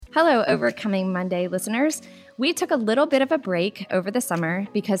Hello, Overcoming Monday listeners. We took a little bit of a break over the summer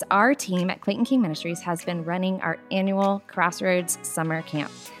because our team at Clayton King Ministries has been running our annual Crossroads Summer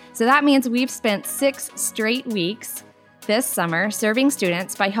Camp. So that means we've spent 6 straight weeks this summer serving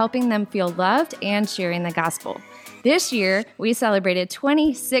students by helping them feel loved and sharing the gospel. This year, we celebrated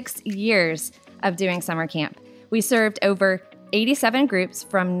 26 years of doing summer camp. We served over 87 groups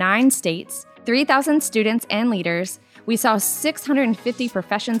from 9 states, 3,000 students and leaders. We saw 650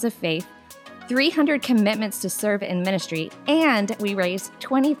 professions of faith, 300 commitments to serve in ministry, and we raised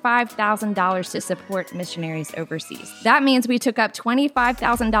 $25,000 to support missionaries overseas. That means we took up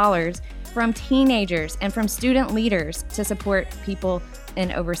 $25,000 from teenagers and from student leaders to support people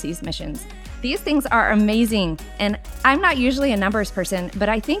in overseas missions. These things are amazing, and I'm not usually a numbers person, but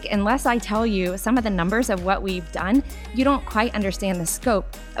I think unless I tell you some of the numbers of what we've done, you don't quite understand the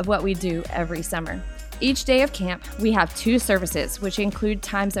scope of what we do every summer. Each day of camp, we have 2 services, which include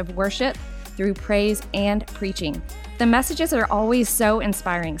times of worship through praise and preaching. The messages are always so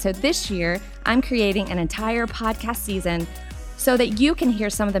inspiring. So this year, I'm creating an entire podcast season so that you can hear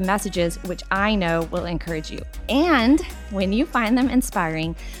some of the messages which I know will encourage you. And when you find them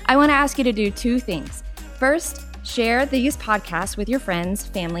inspiring, I want to ask you to do 2 things. First, share these podcasts with your friends,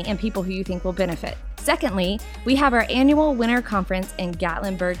 family, and people who you think will benefit. Secondly, we have our annual winter conference in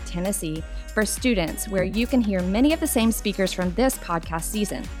Gatlinburg, Tennessee for students where you can hear many of the same speakers from this podcast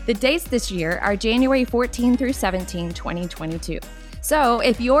season. The dates this year are January 14 through 17, 2022. So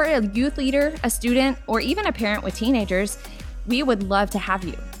if you're a youth leader, a student, or even a parent with teenagers, we would love to have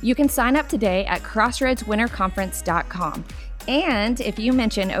you. You can sign up today at crossroadswinterconference.com. And if you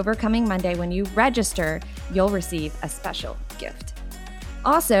mention Overcoming Monday when you register, you'll receive a special gift.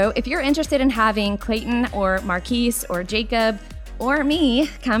 Also, if you're interested in having Clayton or Marquise or Jacob or me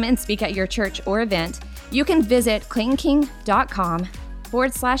come and speak at your church or event, you can visit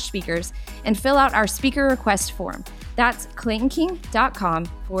claytonking.com/speakers and fill out our speaker request form. That's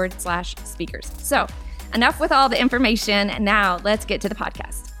claytonking.com/speakers. So, enough with all the information. Now, let's get to the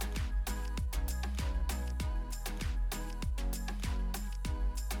podcast.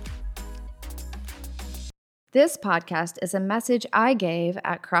 This podcast is a message I gave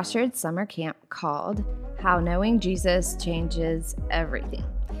at Crossroads Summer Camp called How Knowing Jesus Changes Everything.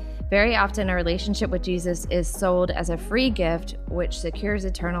 Very often, a relationship with Jesus is sold as a free gift which secures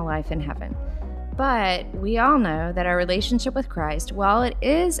eternal life in heaven. But we all know that our relationship with Christ, while it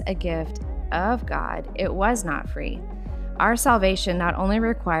is a gift of God, it was not free. Our salvation not only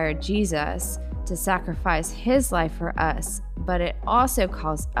required Jesus to sacrifice his life for us, but it also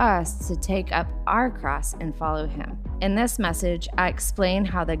calls us to take up our cross and follow him. In this message, I explain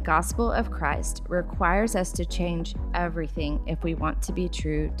how the gospel of Christ requires us to change everything if we want to be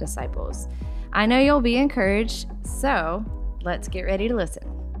true disciples. I know you'll be encouraged, so let's get ready to listen.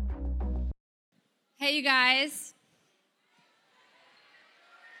 Hey, you guys.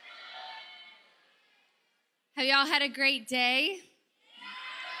 Have y'all had a great day?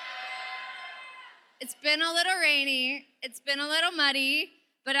 It's been a little rainy, it's been a little muddy,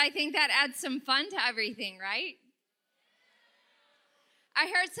 but I think that adds some fun to everything, right? I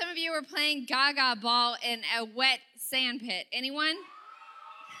heard some of you were playing gaga ball in a wet sand pit. Anyone?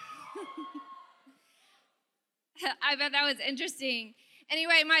 I bet that was interesting.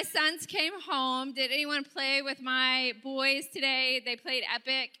 Anyway, my sons came home. Did anyone play with my boys today? They played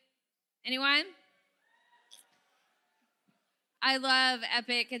Epic. Anyone? I love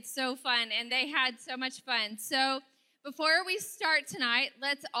Epic. It's so fun, and they had so much fun. So before we start tonight,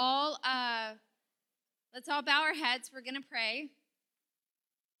 let's all bow our heads. We're going to pray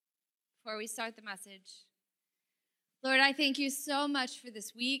before we start the message. Lord, I thank you so much for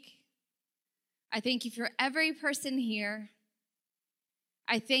this week. I thank you for every person here.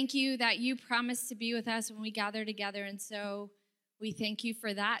 I thank you that you promised to be with us when we gather together, and so we thank you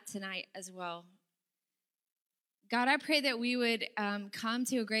for that tonight as well. God, I pray that we would come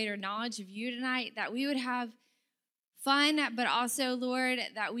to a greater knowledge of you tonight, that we would have fun, but also, Lord,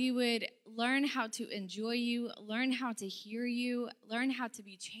 that we would learn how to enjoy you, learn how to hear you, learn how to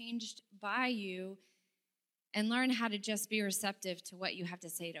be changed by you, and learn how to just be receptive to what you have to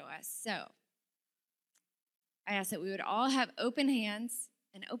say to us. So I ask that we would all have open hands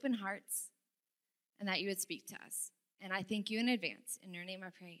and open hearts, and that you would speak to us. And I thank you in advance. In your name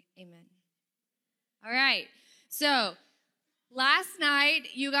I pray, amen. All right. So last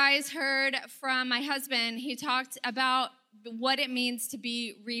night, you guys heard from my husband. He talked about what it means to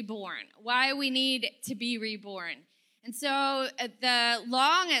be reborn, why we need to be reborn. And so the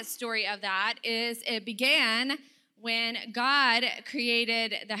long story of that is it began when God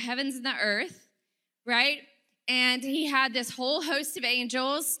created the heavens and the earth, right? and he had this whole host of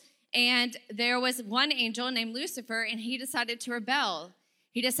angels, and there was one angel named Lucifer, and he decided to rebel.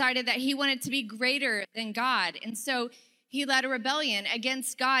 He decided that he wanted to be greater than God, and so he led a rebellion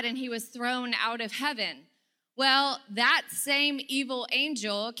against God, and he was thrown out of heaven. Well, that same evil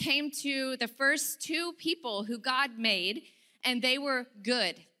angel came to the first two people who God made, and they were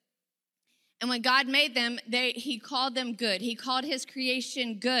good. And when God made them, he called them good. He called his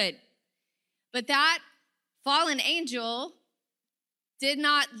creation good. But that fallen angel did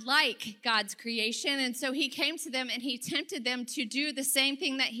not like God's creation, and so he came to them and he tempted them to do the same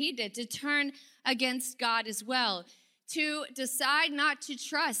thing that he did, to turn against God as well, to decide not to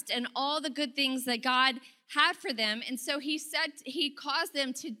trust in all the good things that God had for them. And so he caused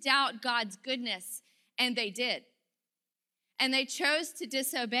them to doubt God's goodness, and they did. And they chose to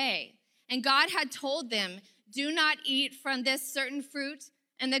disobey. And God had told them, do not eat from this certain fruit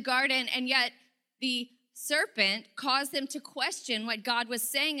in the garden, and yet the serpent caused them to question what God was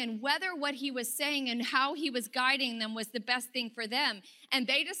saying and whether what he was saying and how he was guiding them was the best thing for them. And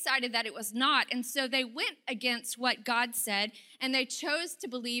they decided that it was not. And so they went against what God said, and they chose to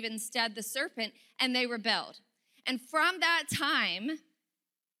believe instead the serpent, and they rebelled. And from that time,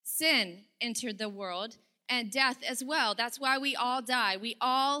 sin entered the world and death as well. That's why we all die. We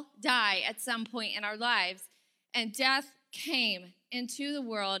all die at some point in our lives. And death came into the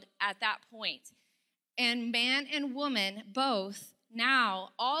world at that point. And man and woman both,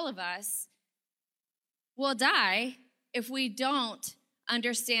 now all of us, will die if we don't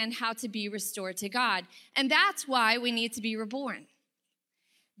understand how to be restored to God. And that's why we need to be reborn.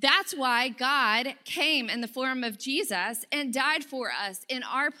 That's why God came in the form of Jesus and died for us in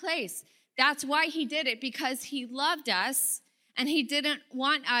our place. That's why he did it, because he loved us and he didn't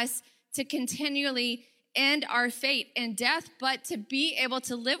want us to continually end our fate in death, but to be able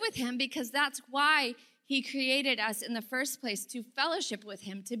to live with him, because that's why he created us in the first place, to fellowship with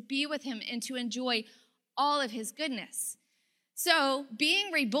him, to be with him, and to enjoy all of his goodness. So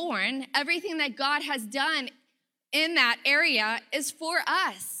being reborn, everything that God has done in that area is for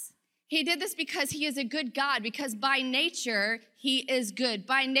us. He did this because he is a good God, because by nature he is good.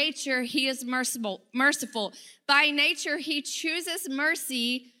 By nature he is merciful. By nature he chooses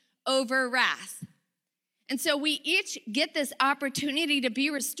mercy over wrath. And so we each get this opportunity to be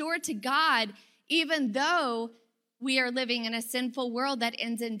restored to God, even though we are living in a sinful world that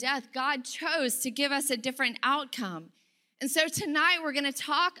ends in death. God chose to give us a different outcome. And so tonight we're going to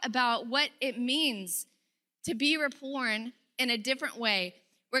talk about what it means to be reborn in a different way.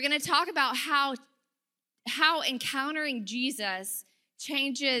 We're going to talk about how encountering Jesus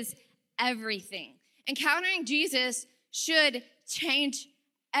changes everything. Encountering Jesus should change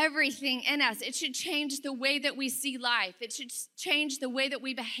everything in us. It should change the way that we see life. It should change the way that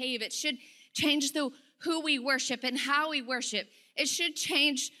we behave. It should change who we worship and how we worship. It should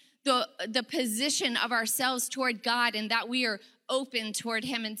change the position of ourselves toward God, and that we are open toward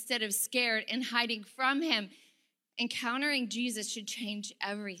him instead of scared and hiding from him. Encountering Jesus should change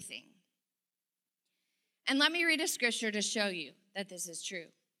everything. And let me read a scripture to show you that this is true.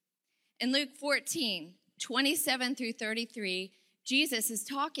 In Luke 14, 27 through 33, Jesus is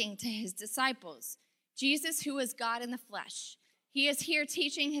talking to his disciples. Jesus, who is God in the flesh. He is here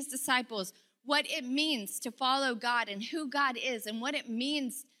teaching his disciples what it means to follow God and who God is and what it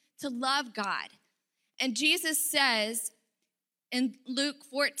means to love God. And Jesus says in Luke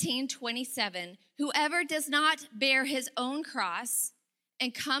 14, 27, whoever does not bear his own cross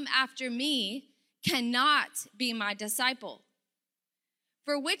and come after me cannot be my disciple.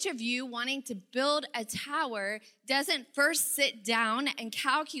 For which of you, wanting to build a tower, doesn't first sit down and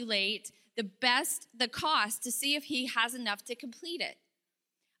calculate the cost to see if he has enough to complete it?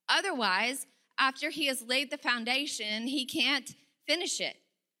 Otherwise, after he has laid the foundation, he can't finish it.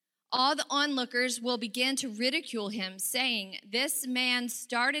 All the onlookers will begin to ridicule him, saying, this man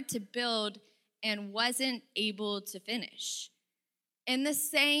started to build and wasn't able to finish. In the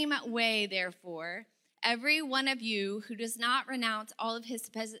same way, therefore, every one of you who does not renounce all of his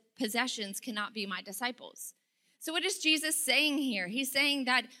possessions cannot be my disciples. So what is Jesus saying here? He's saying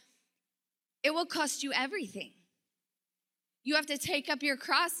that it will cost you everything. You have to take up your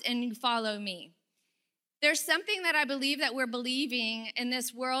cross and you follow me. There's something that I believe that we're believing in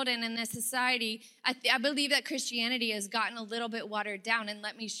this world and in this society. I believe that Christianity has gotten a little bit watered down, and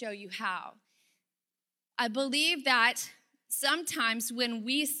let me show you how. I believe that sometimes when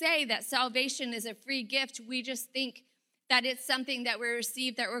we say that salvation is a free gift, we just think that it's something that we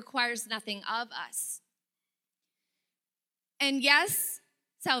receive that requires nothing of us. And yes,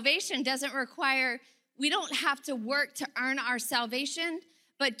 salvation doesn't require, we don't have to work to earn our salvation,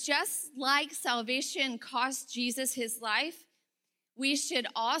 But just like salvation cost Jesus his life, we should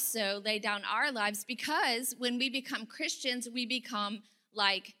also lay down our lives, because when we become Christians, we become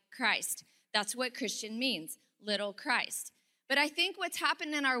like Christ. That's what Christian means, little Christ. But I think what's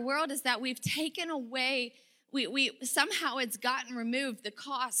happened in our world is that we've taken away, we somehow it's gotten removed, the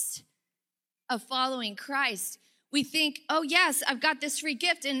cost of following Christ. We think, oh yes, I've got this free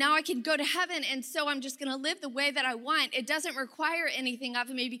gift and now I can go to heaven, and so I'm just gonna live the way that I want. It doesn't require anything of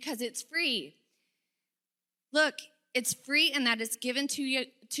me because it's free. Look, it's free in that it's given to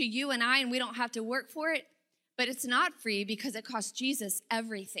you and I, and we don't have to work for it, but it's not free because it cost Jesus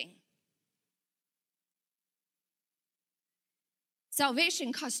everything.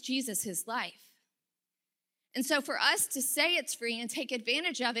 Salvation cost Jesus his life. And so for us to say it's free and take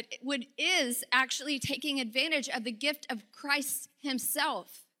advantage of it is actually taking advantage of the gift of Christ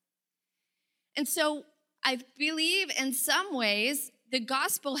himself. And so I believe in some ways the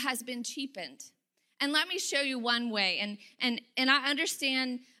gospel has been cheapened. And let me show you one way. And I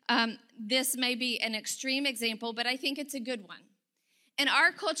understand this may be an extreme example, but I think it's a good one. In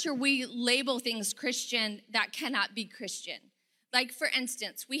our culture, we label things Christian that cannot be Christian. Like, for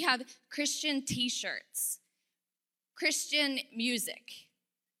instance, we have Christian t-shirts, Christian music.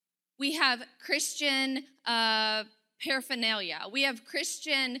 We have Christian paraphernalia. We have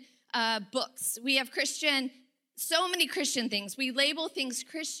Christian books. We have so many Christian things. We label things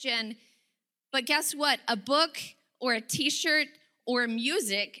Christian, but guess what? A book or a t-shirt or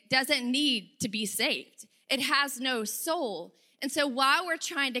music doesn't need to be saved. It has no soul. And so while we're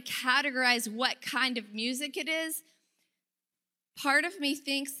trying to categorize what kind of music it is, part of me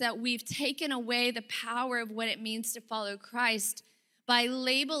thinks that we've taken away the power of what it means to follow Christ by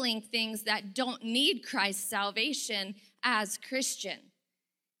labeling things that don't need Christ's salvation as Christian.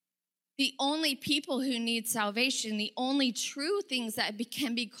 The only people who need salvation, the only true things that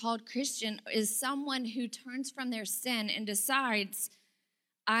can be called Christian, is someone who turns from their sin and decides,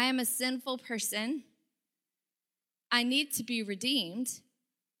 I am a sinful person. I need to be redeemed.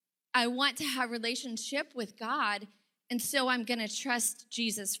 I want to have a relationship with God, and so I'm going to trust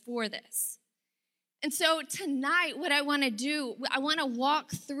Jesus for this. And so tonight, what I want to do, I want to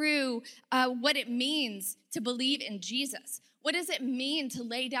walk through what it means to believe in Jesus. What does it mean to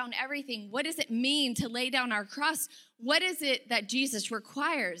lay down everything? What does it mean to lay down our cross? What is it that Jesus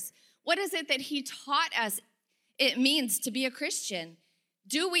requires? What is it that he taught us it means to be a Christian?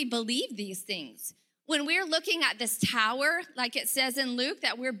 Do we believe these things? When we're looking at this tower, like it says in Luke,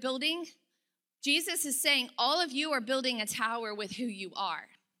 that we're building, Jesus is saying, all of you are building a tower with who you are.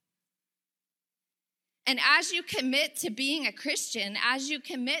 And as you commit to being a Christian, as you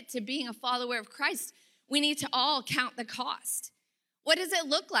commit to being a follower of Christ, we need to all count the cost. What does it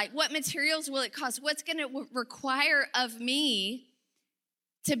look like? What materials will it cost? What's going to require of me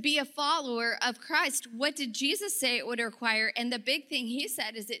to be a follower of Christ? What did Jesus say it would require? And the big thing he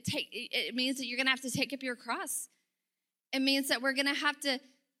said is it means that you're going to have to take up your cross. It means that we're going to have to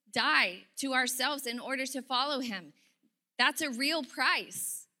die to ourselves in order to follow him. That's a real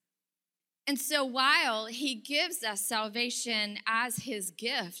price. And so while he gives us salvation as his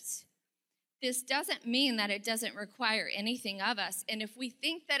gift, this doesn't mean that it doesn't require anything of us. And if we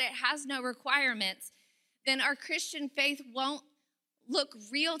think that it has no requirements, then our Christian faith won't look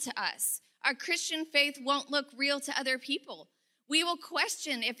real to us. Our Christian faith won't look real to other people. We will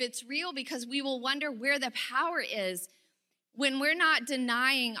question if it's real because we will wonder where the power is. When we're not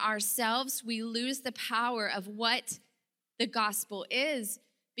denying ourselves, we lose the power of what the gospel is,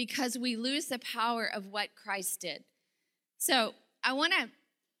 because we lose the power of what Christ did. So I want to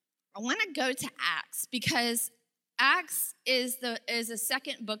go to Acts, because Acts is a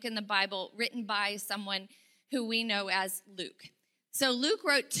second book in the Bible written by someone who we know as Luke. So Luke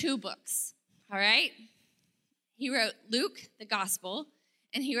wrote 2 books, all right? He wrote Luke, the gospel,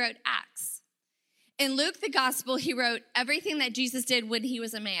 and he wrote Acts. In Luke, the gospel, he wrote everything that Jesus did when he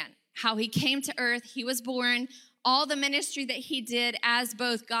was a man, how he came to earth, he was born, all the ministry that he did as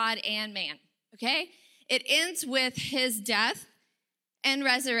both God and man, okay? It ends with his death and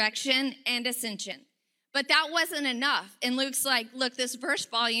resurrection and ascension. But that wasn't enough. And Luke's like, look, this first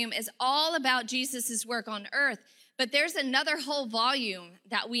volume is all about Jesus' work on earth, but there's another whole volume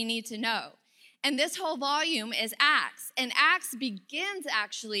that we need to know. And this whole volume is Acts. And Acts begins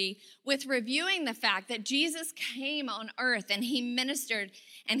actually with reviewing the fact that Jesus came on earth and he ministered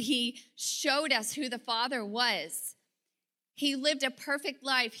and he showed us who the Father was. He lived a perfect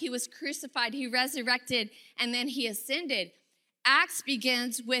life. He was crucified, he resurrected, and then he ascended. Acts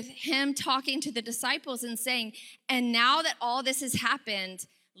begins with him talking to the disciples and saying, and now that all this has happened,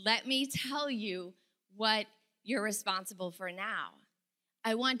 let me tell you what you're responsible for now.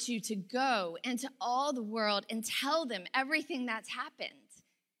 I want you to go into all the world and tell them everything that's happened.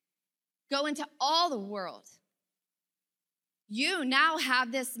 Go into all the world. You now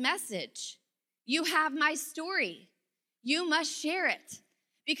have this message. You have my story. You must share it.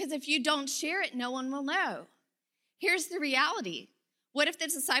 Because if you don't share it, no one will know. Here's the reality. What if the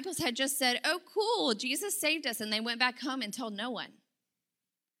disciples had just said, oh, cool, Jesus saved us, and they went back home and told no one?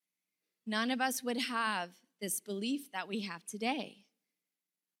 None of us would have this belief that we have today.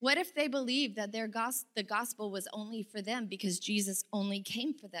 What if they believed that the gospel was only for them because Jesus only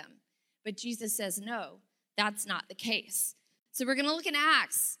came for them? But Jesus says, no, that's not the case. So we're going to look in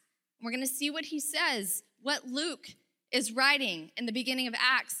Acts. We're going to see what he says, what Luke is writing in the beginning of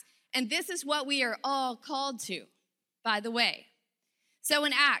Acts. And this is what we are all called to, by the way. So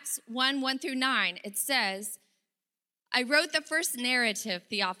in Acts 1 through 9, it says, I wrote the first narrative,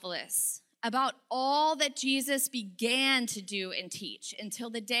 Theophilus, about all that Jesus began to do and teach until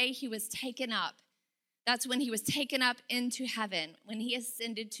the day he was taken up. That's when he was taken up into heaven, when he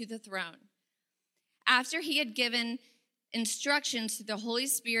ascended to the throne. After he had given instructions to the Holy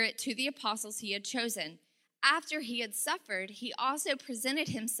Spirit to the apostles he had chosen, after he had suffered, he also presented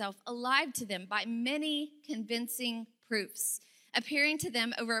himself alive to them by many convincing proofs, appearing to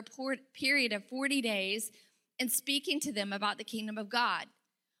them over a period of 40 days and speaking to them about the kingdom of God.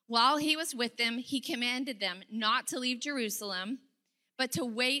 While he was with them, he commanded them not to leave Jerusalem, but to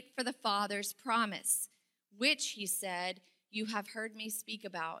wait for the Father's promise, which, he said, you have heard me speak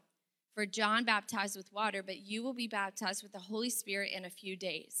about. For John baptized with water, but you will be baptized with the Holy Spirit in a few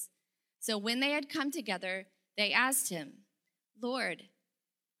days. So when they had come together, they asked him, Lord,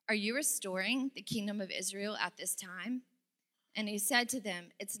 are you restoring the kingdom of Israel at this time? And he said to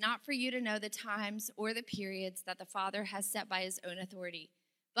them, it's not for you to know the times or the periods that the Father has set by his own authority,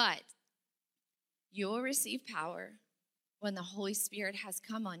 but you will receive power when the Holy Spirit has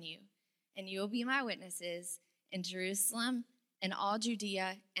come on you, and you will be my witnesses in Jerusalem and all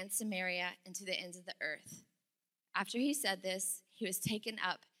Judea and Samaria and to the ends of the earth. After he said this, he was taken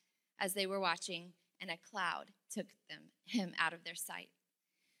up as they were watching, and a cloud took him out of their sight.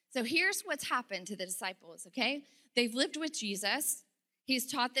 So here's what's happened to the disciples, okay? They've lived with Jesus.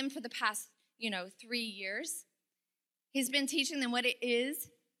 He's taught them for the past, 3 years. He's been teaching them what it is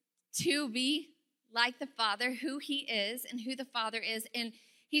to be like the Father, who he is and who the Father is. And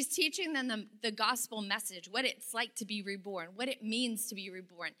he's teaching them the gospel message, what it's like to be reborn, what it means to be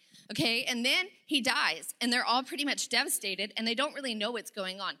reborn, okay? And then he dies, and they're all pretty much devastated, and they don't really know what's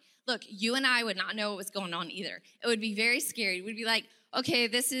going on. Look, you and I would not know what was going on either. It would be very scary. We'd be like, okay,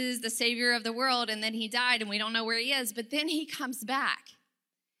 this is the Savior of the world, and then he died, and we don't know where he is, but then he comes back.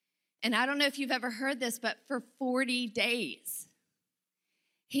 And I don't know if you've ever heard this, but for 40 days,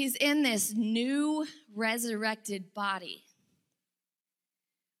 he's in this new resurrected body,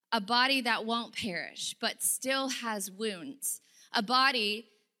 a body that won't perish, but still has wounds, a body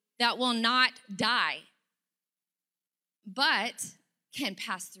that will not die, but can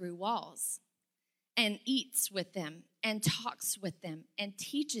pass through walls and eats with them and talks with them and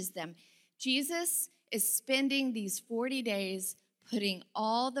teaches them. Jesus is spending these 40 days putting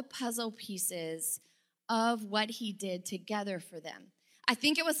all the puzzle pieces of what he did together for them. I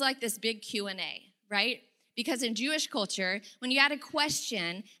think it was like this big Q&A, right? Because in Jewish culture, when you had a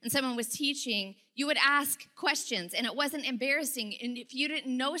question and someone was teaching, you would ask questions, and it wasn't embarrassing. And if you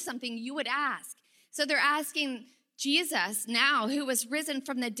didn't know something, you would ask. So they're asking Jesus now, who was risen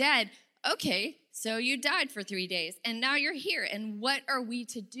from the dead, okay, so you died for 3 days, and now you're here, and what are we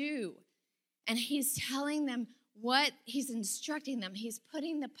to do? And he's telling them he's instructing them. He's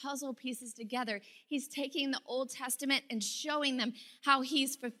putting the puzzle pieces together. He's taking the Old Testament and showing them how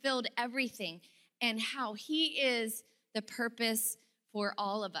he's fulfilled everything and how he is the purpose for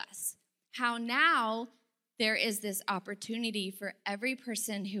all of us. How now there is this opportunity for every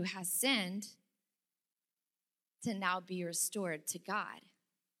person who has sinned to now be restored to God.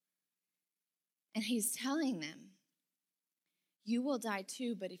 And he's telling them, you will die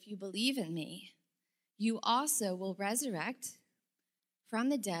too, but if you believe in me, you also will resurrect from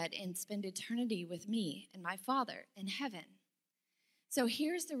the dead and spend eternity with me and my Father in heaven. So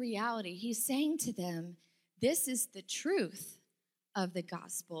here's the reality. He's saying to them, this is the truth of the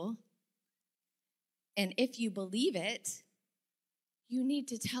gospel. And if you believe it, you need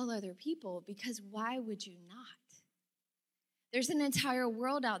to tell other people, because why would you not? There's an entire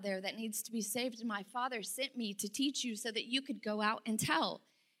world out there that needs to be saved, and my Father sent me to teach you so that you could go out and tell.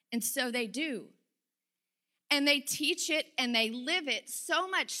 And so they do. And they teach it and they live it, so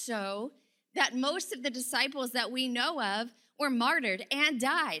much so that most of the disciples that we know of were martyred and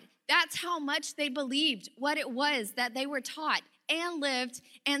died. That's how much they believed what it was that they were taught. and lived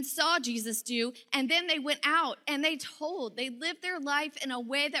and saw Jesus do. And then they went out and they lived their life in a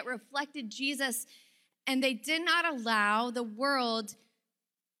way that reflected Jesus. And they did not allow the world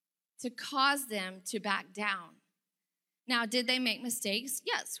to cause them to back down. Now, did they make mistakes?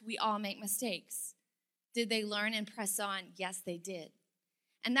 Yes, we all make mistakes. Did they learn and press on? Yes, they did.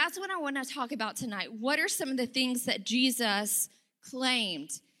 And that's what I want to talk about tonight. What are some of the things that Jesus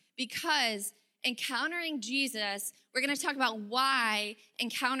claimed? Because encountering Jesus, we're going to talk about why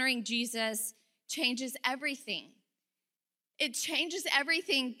encountering Jesus changes everything. It changes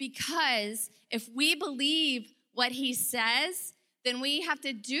everything because if we believe what he says, then we have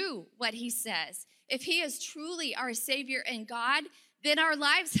to do what he says. If he is truly our Savior and God, then our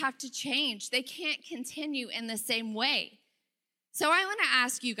lives have to change. They can't continue in the same way. So I want to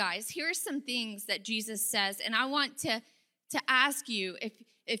ask you guys, here are some things that Jesus says, and I want to ask you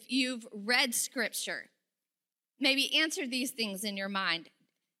if you've read Scripture, maybe answer these things in your mind.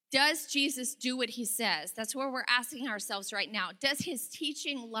 Does Jesus do what he says? That's where we're asking ourselves right now. Does his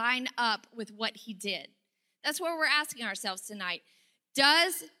teaching line up with what he did? That's where we're asking ourselves tonight.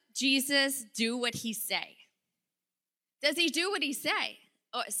 Does Jesus do what he say? Does he do what he said?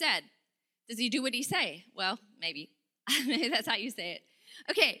 Does he do what he say? Well, maybe. Maybe that's how you say it.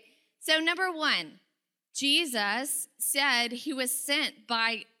 Okay, so number one, Jesus said he was sent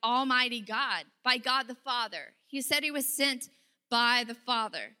by Almighty God, by God the Father. He said he was sent by the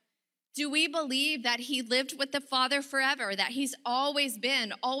Father. Do we believe that he lived with the Father forever, that he's always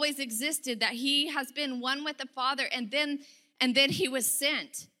been, always existed, that he has been one with the Father, and then he was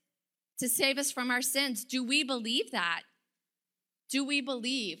sent to save us from our sins? Do we believe that? Do we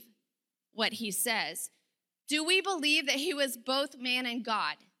believe what he says? Do we believe that he was both man and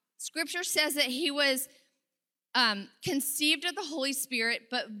God? Scripture says that he was conceived of the Holy Spirit,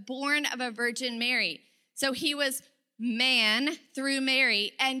 but born of a Virgin Mary. So he was man through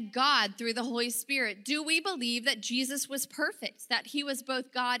Mary and God through the Holy Spirit. Do we believe that Jesus was perfect, that he was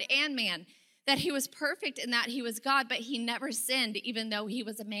both God and man, that he was perfect and that he was God, but he never sinned even though he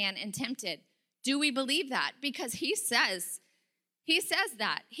was a man and tempted? Do we believe that? Because he says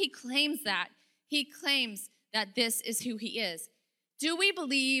that. He claims that. He claims that this is who he is. Do we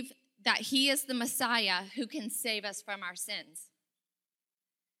believe that he is the Messiah who can save us from our sins?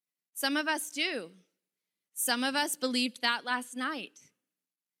 Some of us do. Some of us believed that last night.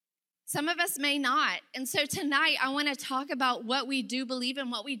 Some of us may not. And so tonight, I want to talk about what we do believe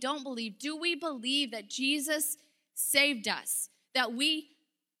and what we don't believe. Do we believe that Jesus saved us, that we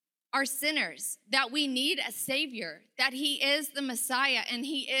are sinners, that we need a Savior, that he is the Messiah and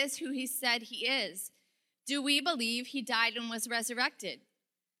he is who he said he is? Do we believe he died and was resurrected?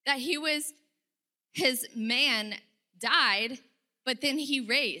 That his man died, but then he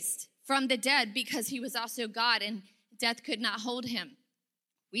raised from the dead because he was also God and death could not hold him.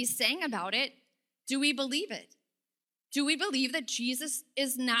 We sang about it. Do we believe it? Do we believe that Jesus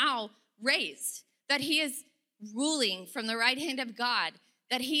is now raised, that he is ruling from the right hand of God,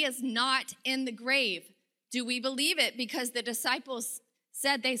 that he is not in the grave? Do we believe it because the disciples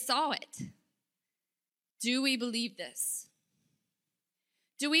said they saw it? Do we believe this?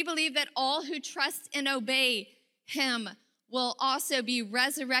 Do we believe that all who trust and obey him will also be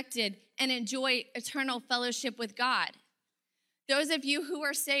resurrected and enjoy eternal fellowship with God? Those of you who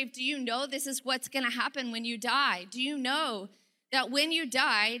are saved, do you know this is what's going to happen when you die? Do you know that when you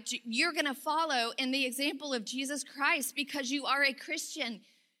die, you're going to follow in the example of Jesus Christ because you are a Christian?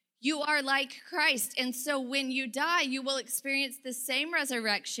 You are like Christ. And so when you die, you will experience the same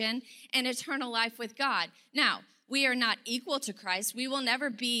resurrection and eternal life with God. Now, we are not equal to Christ. We will never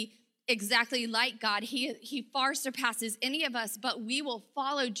be exactly like God. He far surpasses any of us, but we will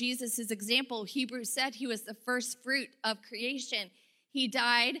follow Jesus' example. Hebrews said he was the first fruit of creation. He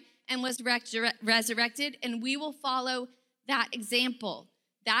died and was resurrected, and we will follow that example.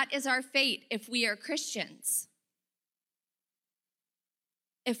 That is our fate if we are Christians.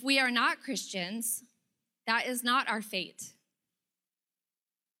 If we are not Christians, that is not our fate.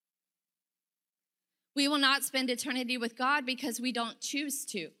 We will not spend eternity with God because we don't choose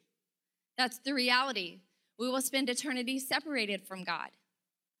to. That's the reality. We will spend eternity separated from God.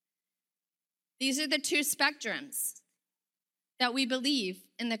 These are the two spectrums that we believe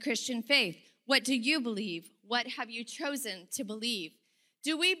in the Christian faith. What do you believe? What have you chosen to believe?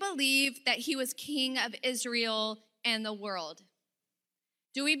 Do we believe that he was King of Israel and the world?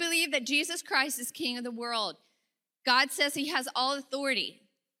 Do we believe that Jesus Christ is King of the world? God says he has all authority.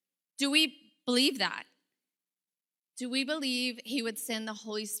 Do we believe that? Do we believe he would send the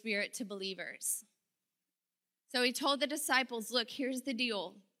Holy Spirit to believers? So he told the disciples, look, here's the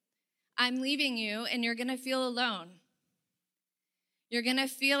deal. I'm leaving you and you're going to feel alone. You're going to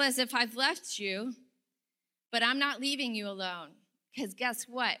feel as if I've left you, but I'm not leaving you alone. Because guess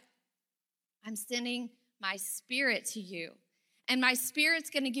what? I'm sending my Spirit to you. And my Spirit's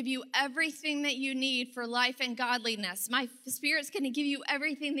going to give you everything that you need for life and godliness. My Spirit's going to give you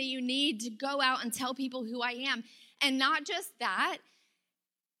everything that you need to go out and tell people who I am. And not just that,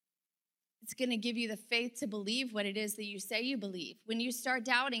 it's going to give you the faith to believe what it is that you say you believe. When you start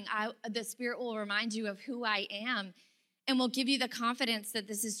doubting, the Spirit will remind you of who I am and will give you the confidence that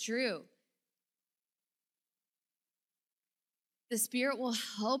this is true. The Spirit will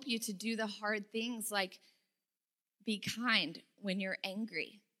help you to do the hard things like be kind when you're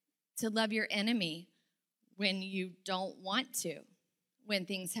angry, to love your enemy when you don't want to, when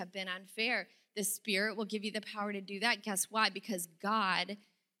things have been unfair. The Spirit will give you the power to do that. Guess why? Because God,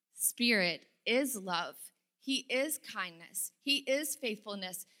 Spirit, is love. He is kindness. He is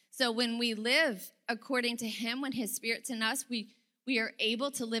faithfulness. So when we live according to Him, when His Spirit's in us, we are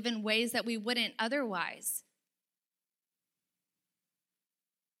able to live in ways that we wouldn't otherwise.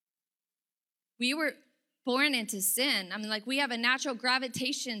 We were born into sin. I mean, like, we have a natural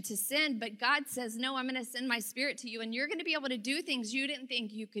gravitation to sin, but God says, no, I'm going to send my Spirit to you, and you're going to be able to do things you didn't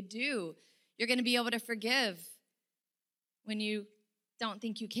think you could do. You're going to be able to forgive when you don't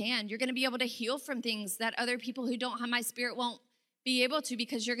think you can. You're going to be able to heal from things that other people who don't have my Spirit won't be able to,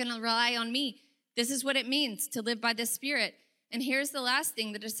 because you're going to rely on me. This is what it means to live by the Spirit. And here's the last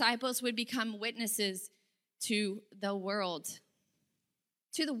thing. The disciples would become witnesses to the world.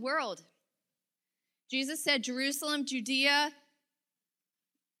 To the world. Jesus said, Jerusalem, Judea,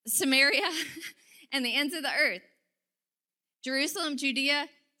 Samaria, and the ends of the earth. Jerusalem, Judea,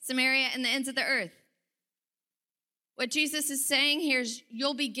 Samaria, and the ends of the earth. What Jesus is saying here is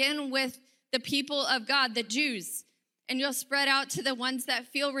you'll begin with the people of God, the Jews, and you'll spread out to the ones that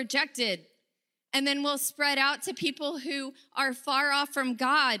feel rejected. And then we'll spread out to people who are far off from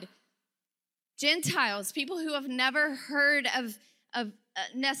God, Gentiles, people who have never heard of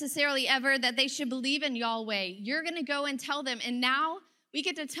necessarily ever that they should believe in Yahweh. You're going to go and tell them, and now we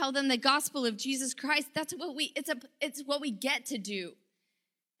get to tell them the gospel of Jesus Christ. That's what it's what we get to do.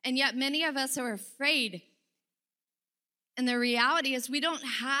 And yet many of us are afraid. And the reality is we don't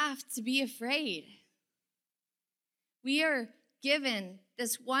have to be afraid. We are given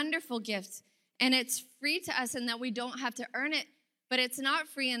this wonderful gift, and it's free to us in that we don't have to earn it, but it's not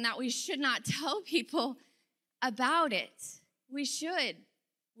free in that we should not tell people about it. We should.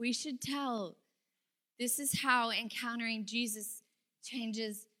 We should tell. This is how encountering Jesus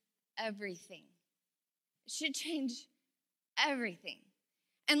changes everything. It should change everything.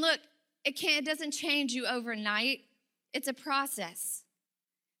 And look, it doesn't change you overnight. It's a process.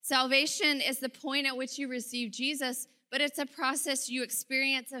 Salvation is the point at which you receive Jesus, but it's a process you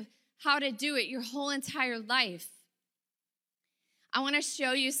experience of how to do it your whole entire life. I want to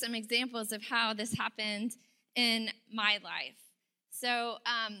show you some examples of how this happened in my life. So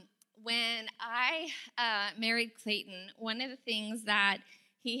when I married Clayton, one of the things that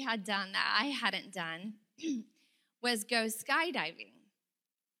he had done that I hadn't done was go skydiving.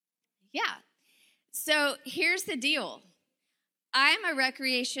 Yeah. So here's the deal. I'm a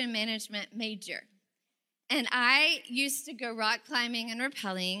recreation management major. And I used to go rock climbing and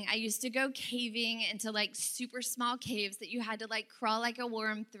rappelling. I used to go caving into like super small caves that you had to like crawl like a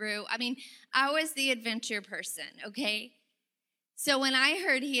worm through. I mean, I was the adventure person, okay? So when I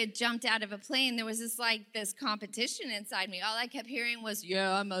heard he had jumped out of a plane, there was this competition inside me. All I kept hearing was,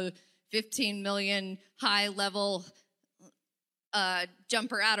 yeah, I'm a 15 million high level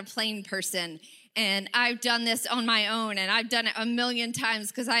jumper out of plane person. And I've done this on my own, and I've done it a million times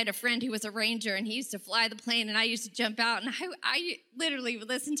because I had a friend who was a ranger, and he used to fly the plane, and I used to jump out, and I literally would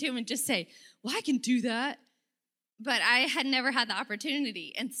listen to him and just say, well, I can do that. But I had never had the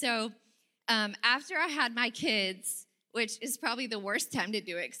opportunity. And so after I had my kids, which is probably the worst time to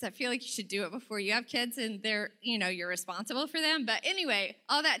do it because I feel like you should do it before you have kids and you're responsible for them. But anyway,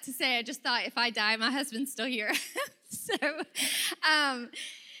 all that to say, I just thought if I die, my husband's still here. So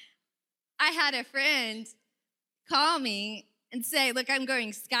I had a friend call me and say, look, I'm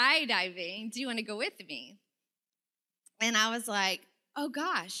going skydiving. Do you want to go with me? And I was like, oh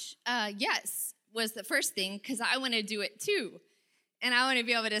gosh, yes, was the first thing because I want to do it too. And I want to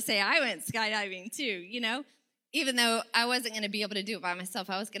be able to say I went skydiving too, even though I wasn't going to be able to do it by myself.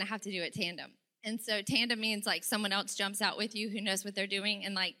 I was going to have to do it tandem. And so tandem means like someone else jumps out with you who knows what they're doing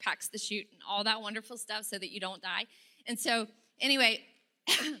and like packs the chute and all that wonderful stuff so that you don't die. And so anyway,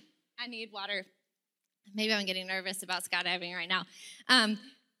 I need water. Maybe I'm getting nervous about skydiving right now.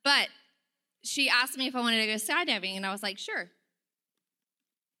 But she asked me if I wanted to go skydiving, and I was like, sure.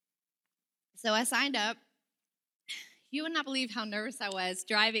 So I signed up. You would not believe how nervous I was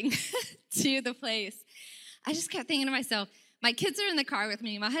driving to the place. I just kept thinking to myself, my kids are in the car with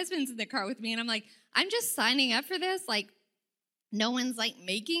me, my husband's in the car with me, and I'm like, I'm just signing up for this. Like, no one's like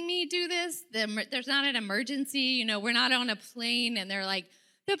making me do this. There's not an emergency. You know, we're not on a plane and they're like,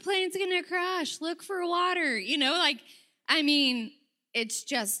 the plane's gonna crash. Look for water. You know, like, I mean, it's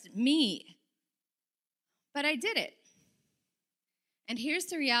just me. But I did it. And here's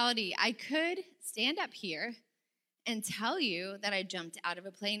the reality. I could stand up here and tell you that I jumped out of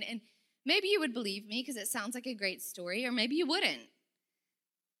a plane, and maybe you would believe me because it sounds like a great story, or maybe you wouldn't.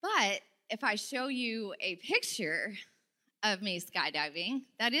 But if I show you a picture of me skydiving,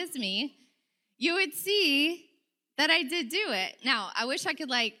 that is me, you would see that I did do it. Now, I wish I could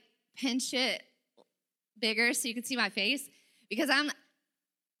like pinch it bigger so you could see my face, because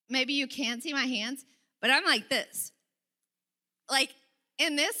maybe you can't see my hands, but I'm like this. Like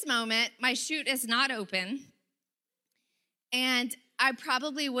in this moment, my chute is not open, and I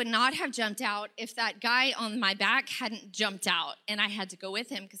probably would not have jumped out if that guy on my back hadn't jumped out and I had to go with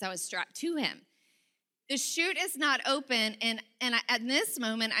him because I was strapped to him. The chute is not open, and at this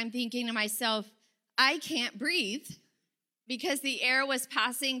moment, I'm thinking to myself, I can't breathe because the air was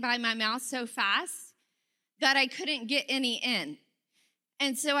passing by my mouth so fast that I couldn't get any in.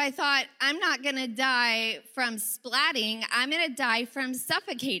 And so I thought, I'm not going to die from splatting. I'm going to die from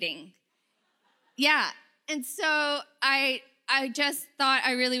suffocating. Yeah. And so I just thought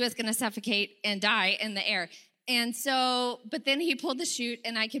I really was going to suffocate and die in the air. And so, but then he pulled the chute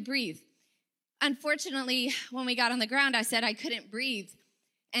and I could breathe. Unfortunately, when we got on the ground, I said I couldn't breathe.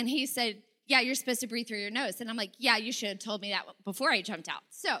 And he said, yeah, you're supposed to breathe through your nose. And I'm like, yeah, you should have told me that before I jumped out.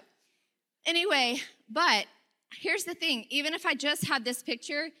 So anyway, but here's the thing. Even if I just had this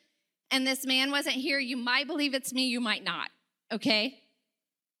picture and this man wasn't here, you might believe it's me, you might not, okay?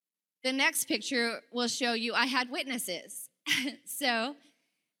 The next picture will show you I had witnesses. So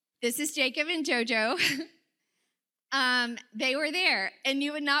this is Jacob and JoJo. They were there, and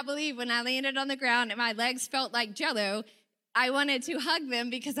you would not believe when I landed on the ground and my legs felt like Jell-O, I wanted to hug them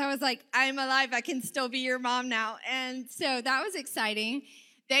because I was like, I'm alive, I can still be your mom now. And so that was exciting.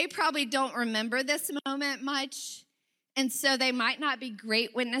 They probably don't remember this moment much, and so they might not be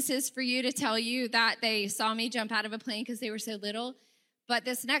great witnesses for you to tell you that they saw me jump out of a plane because they were so little. But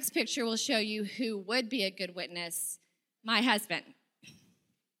this next picture will show you who would be a good witness, my husband.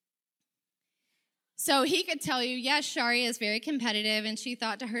 So he could tell you, yes, Shari is very competitive, and she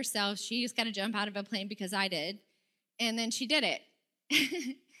thought to herself, she's got to jump out of a plane because I did. And then she did it.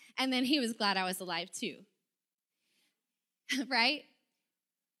 And then he was glad I was alive too. Right?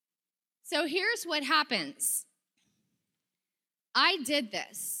 So here's what happens. I did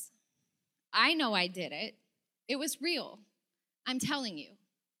this. I know I did it. It was real. I'm telling you.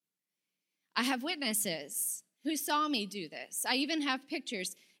 I have witnesses who saw me do this. I even have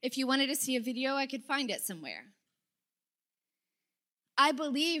pictures. If you wanted to see a video, I could find it somewhere. I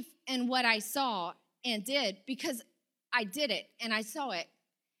believe in what I saw and did because I did it and I saw it.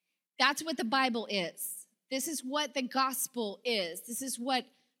 That's what the Bible is. This is what the gospel is. This is what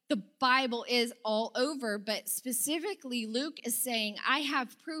the Bible is all over, but specifically Luke is saying, I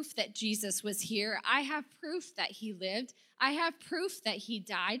have proof that Jesus was here. I have proof that he lived. I have proof that he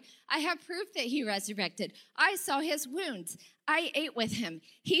died. I have proof that he resurrected. I saw his wounds. I ate with him.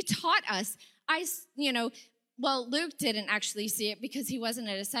 He taught us. Luke didn't actually see it because he wasn't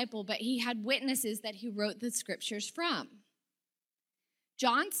a disciple, but he had witnesses that he wrote the scriptures from.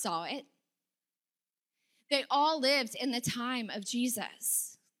 John saw it. They all lived in the time of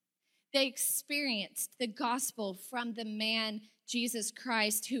Jesus. They experienced the gospel from the man, Jesus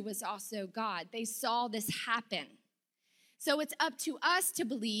Christ, who was also God. They saw this happen. So it's up to us to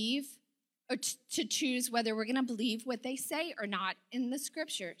believe or to choose whether we're going to believe what they say or not in the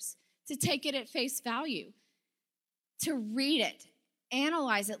scriptures, to take it at face value, to read it,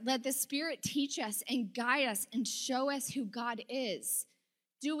 analyze it, let the Spirit teach us and guide us and show us who God is.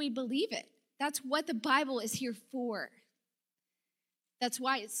 Do we believe it? That's what the Bible is here for. That's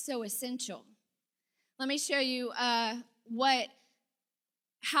why it's so essential. Let me show you how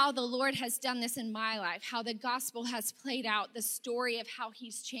the Lord has done this in my life, how the gospel has played out, the story of how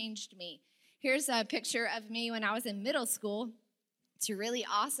he's changed me. Here's a picture of me when I was in middle school. It's really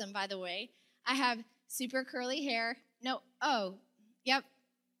awesome, by the way. I have super curly hair. Yep.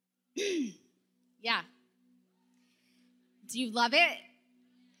 Yeah. Do you love it?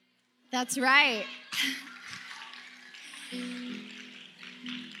 That's right.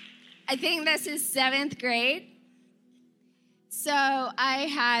 I think this is 7th grade. So I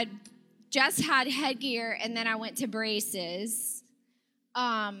had just had headgear, and then I went to braces.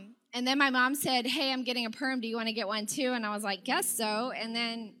 And then my mom said, hey, I'm getting a perm. Do you want to get one too? And I was like, guess so. And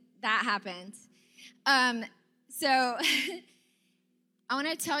then that happened. So I want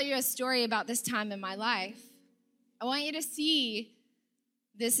to tell you a story about this time in my life. I want you to see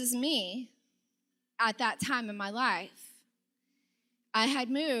this is me at that time in my life. I had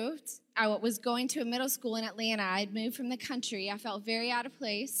moved. I was going to a middle school in Atlanta. I had moved from the country. I felt very out of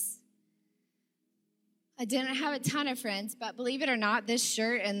place. I didn't have a ton of friends, but believe it or not, this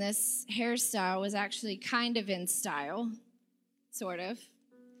shirt and this hairstyle was actually kind of in style, sort of.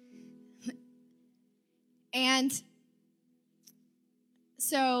 And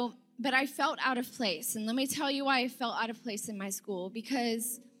so, but I felt out of place. And let me tell you why I felt out of place in my school,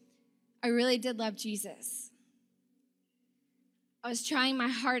 because I really did love Jesus. I was trying my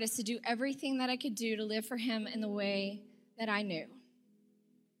hardest to do everything that I could do to live for him in the way that I knew.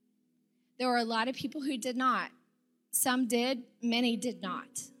 There were a lot of people who did not. Some did, many did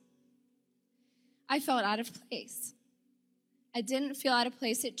not. I felt out of place. I didn't feel out of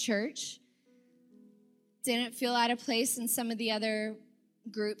place at church. Didn't feel out of place in some of the other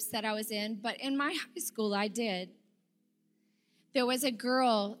groups that I was in, but in my high school, I did. There was a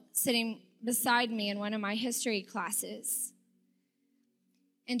girl sitting beside me in one of my history classes,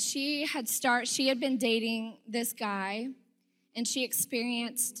 and she had been dating this guy, and she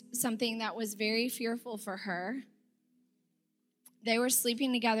experienced something that was very fearful for her. They were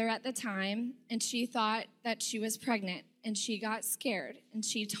sleeping together at the time, and she thought that she was pregnant, and she got scared, and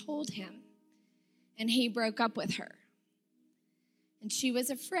she told him, and he broke up with her. And she was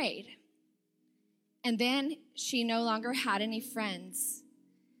afraid. And then she no longer had any friends.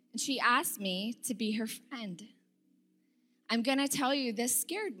 And she asked me to be her friend. I'm going to tell you, this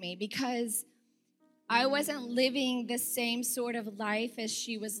scared me because I wasn't living the same sort of life as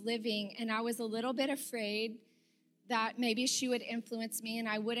she was living, and I was a little bit afraid that maybe she would influence me and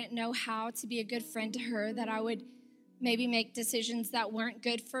I wouldn't know how to be a good friend to her, that I would maybe make decisions that weren't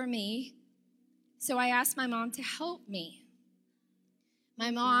good for me. So I asked my mom to help me. My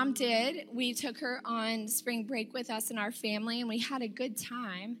mom did. We took her on spring break with us and our family, and we had a good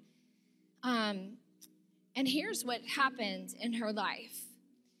time. And here's what happened in her life.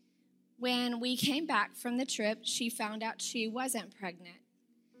 When we came back from the trip, she found out she wasn't pregnant.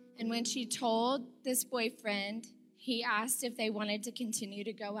 And when she told this boyfriend, he asked if they wanted to continue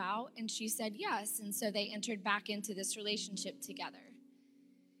to go out, and she said yes. And so they entered back into this relationship together.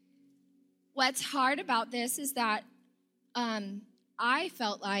 What's hard about this is that I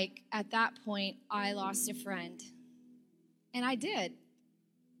felt like at that point I lost a friend. And I did.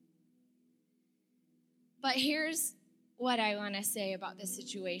 But here's what I want to say about this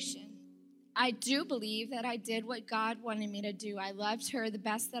situation. I do believe that I did what God wanted me to do. I loved her the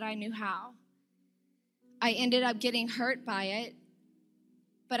best that I knew how. I ended up getting hurt by it,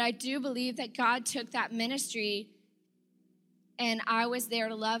 but I do believe that God took that ministry and I was there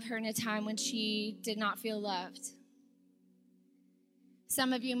to love her in a time when she did not feel loved.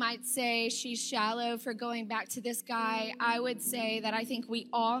 Some of you might say she's shallow for going back to this guy. I would say that I think we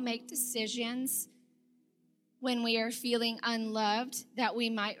all make decisions when we are feeling unloved that we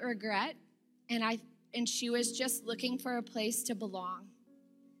might regret. And she was just looking for a place to belong.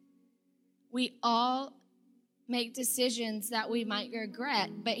 We all make decisions that we might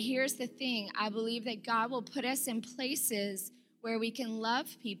regret, but here's the thing. I believe that God will put us in places where we can love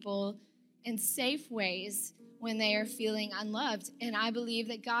people in safe ways when they are feeling unloved. And I believe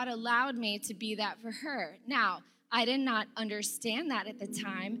that God allowed me to be that for her. Now, I did not understand that at the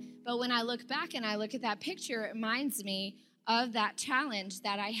time, but when I look back and I look at that picture, it reminds me of that challenge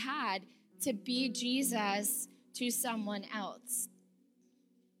that I had to be Jesus to someone else.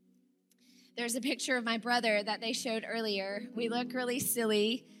 There's a picture of my brother that they showed earlier. We look really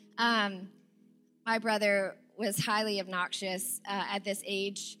silly. My brother was highly obnoxious at this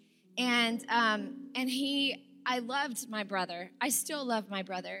age. And I loved my brother. I still love my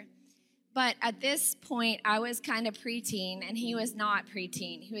brother. But at this point, I was kind of preteen, and he was not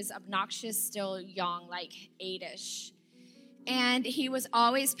preteen. He was obnoxious, still young, like 8-ish. And he was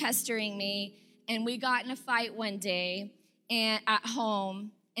always pestering me, and we got in a fight one day at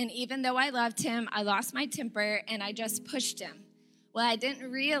home. And even though I loved him, I lost my temper, and I just pushed him. Well, I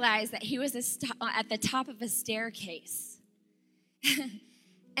didn't realize that he was at the top of a staircase.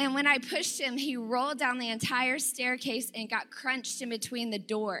 And when I pushed him, he rolled down the entire staircase and got crunched in between the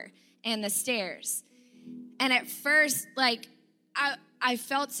door and the stairs. And at first, I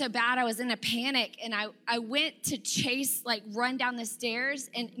felt so bad. I was in a panic, and I went to run down the stairs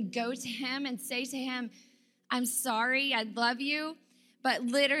and go to him and say to him, I'm sorry, I love you. But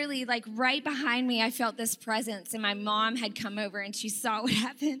literally, right behind me, I felt this presence, and my mom had come over, and she saw what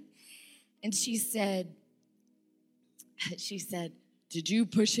happened. And she said, did you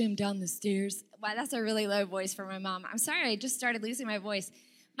push him down the stairs? Wow, that's a really low voice for my mom. I'm sorry, I just started losing my voice.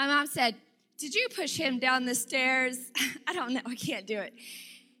 My mom said, did you push him down the stairs? I don't know, I can't do it.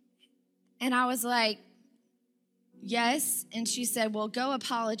 And I was like, yes. And she said, well, go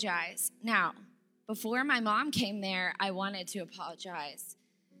apologize. Now, before my mom came there, I wanted to apologize.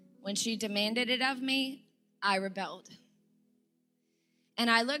 When she demanded it of me, I rebelled. And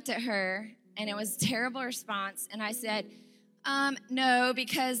I looked at her, and it was a terrible response. And I said, no,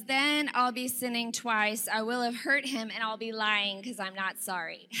 because then I'll be sinning twice. I will have hurt him, and I'll be lying because I'm not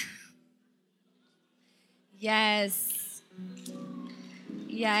sorry. Yes.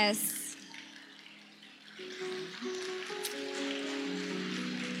 Yes.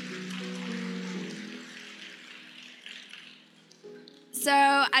 So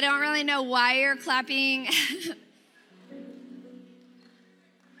I don't really know why you're clapping.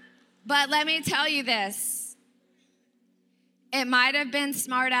 But let me tell you this. It might have been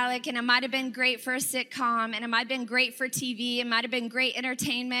smart aleck, and it might have been great for a sitcom, and it might have been great for TV. It might have been great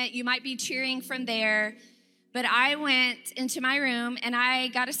entertainment. You might be cheering from there. But I went into my room, and I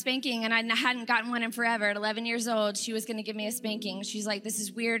got a spanking, and I hadn't gotten one in forever. At 11 years old, she was going to give me a spanking. She's like, this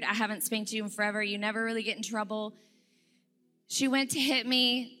is weird. I haven't spanked you in forever. You never really get in trouble. She went to hit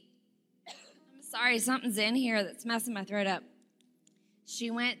me. I'm sorry, something's in here that's messing my throat up.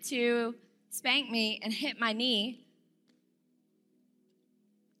 She went to spank me and hit my knee.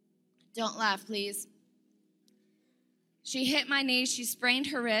 Don't laugh, please. She hit my knee. She sprained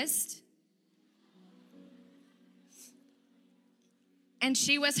her wrist. And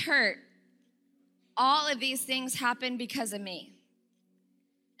she was hurt. All of these things happened because of me.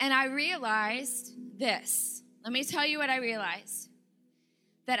 And I realized this. Let me tell you what I realized.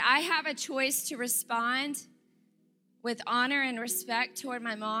 That I have a choice to respond with honor and respect toward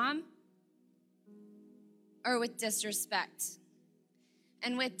my mom, or with disrespect.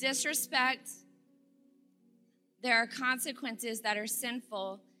 And with disrespect, there are consequences that are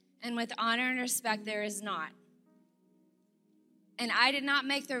sinful, and with honor and respect, there is not. And I did not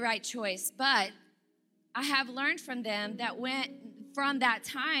make the right choice, but I have learned from them that from that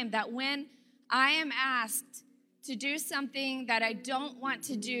time, that when I am asked to do something that I don't want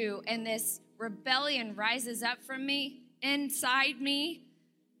to do, and this rebellion rises up from me, inside me,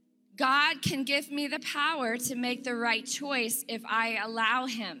 God can give me the power to make the right choice if I allow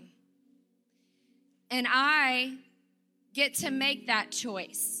him. And I get to make that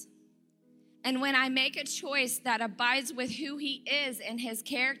choice. And when I make a choice that abides with who he is and his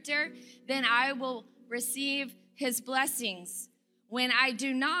character, then I will receive his blessings. When I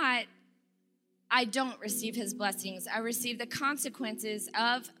do not, I don't receive his blessings. I receive the consequences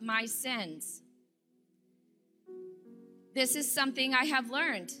of my sins. This is something I have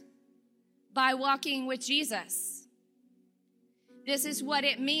learned by walking with Jesus. This is what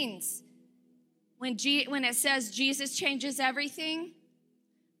it means. When it says Jesus changes everything,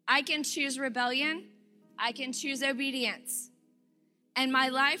 I can choose rebellion, I can choose obedience, and my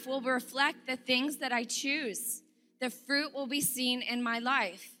life will reflect the things that I choose. The fruit will be seen in my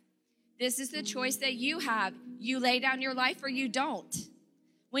life. This is the choice that you have. You lay down your life or you don't.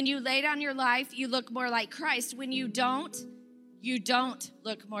 When you lay down your life, you look more like Christ. When you don't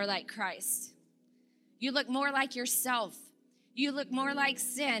look more like Christ. You look more like yourself. You look more like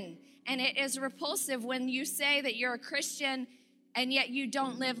sin. And it is repulsive when you say that you're a Christian and yet you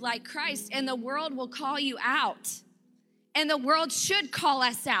don't live like Christ. And the world will call you out. And the world should call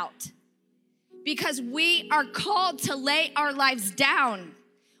us out. Because we are called to lay our lives down.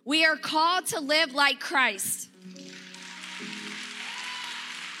 We are called to live like Christ.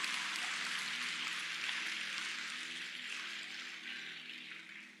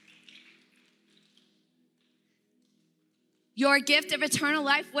 Your gift of eternal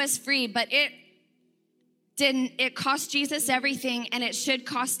life was free, but it didn't. It cost Jesus everything, and it should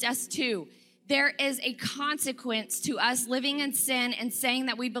cost us too. There is a consequence to us living in sin and saying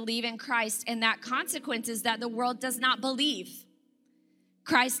that we believe in Christ, and that consequence is that the world does not believe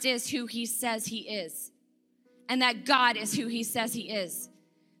Christ is who he says he is, and that God is who he says he is.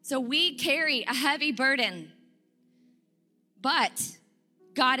 So we carry a heavy burden, but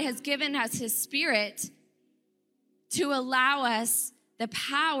God has given us his Spirit to allow us the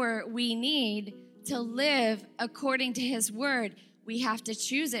power we need to live according to his word. We have to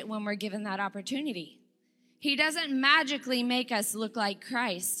choose it when we're given that opportunity. He doesn't magically make us look like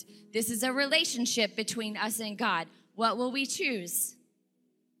Christ. This is a relationship between us and God. What will we choose?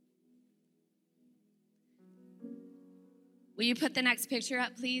 Will you put the next picture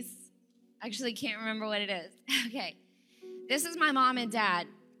up, please? I actually can't remember what it is. Okay. This is my mom and dad.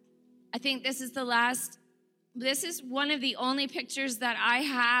 I think this is one of the only pictures that I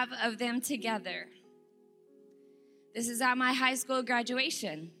have of them together. This is at my high school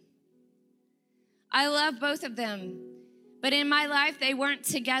graduation. I love both of them, but in my life, they weren't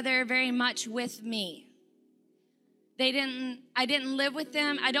together very much with me. I didn't live with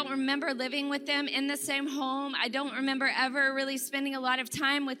them. I don't remember living with them in the same home. I don't remember ever really spending a lot of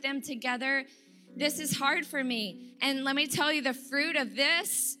time with them together. This is hard for me. And let me tell you, the fruit of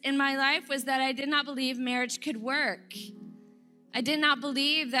this in my life was that I did not believe marriage could work. I did not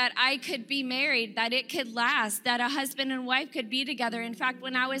believe that I could be married, that it could last, that a husband and wife could be together. In fact,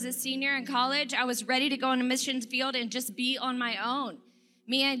 when I was a senior in college, I was ready to go on a missions field and just be on my own,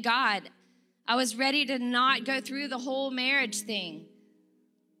 me and God. I was ready to not go through the whole marriage thing.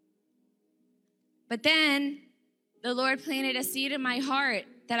 But then the Lord planted a seed in my heart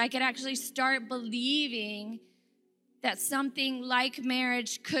that I could actually start believing that something like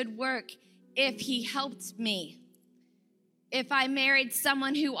marriage could work if He helped me. If I married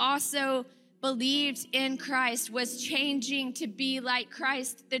someone who also believed in Christ, was changing to be like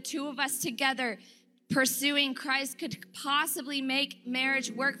Christ, the two of us together pursuing Christ could possibly make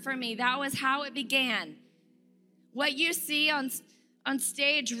marriage work for me. That was how it began. What you see on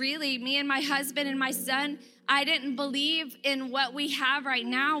stage, really, me and my husband and my son, I didn't believe in what we have right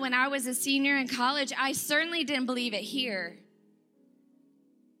now when I was a senior in college. I certainly didn't believe it here.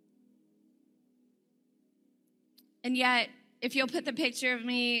 And yet, if you'll put the picture of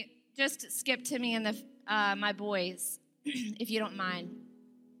me, just skip to me and my boys, if you don't mind.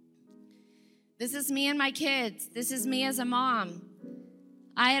 This is me and my kids. This is me as a mom.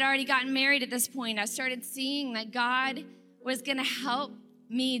 I had already gotten married at this point. I started seeing that God was going to help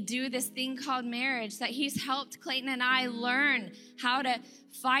me do this thing called marriage, that He's helped Clayton and I learn how to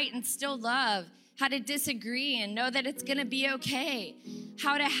fight and still love, how to disagree and know that it's going to be okay,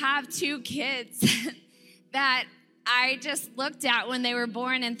 how to have two kids that I just looked at when they were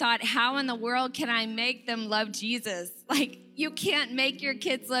born and thought, how in the world can I make them love Jesus? Like, you can't make your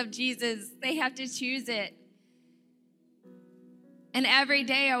kids love Jesus. They have to choose it. And every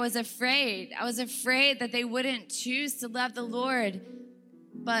day I was afraid. I was afraid that they wouldn't choose to love the Lord.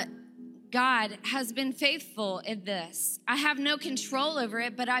 But God has been faithful in this. I have no control over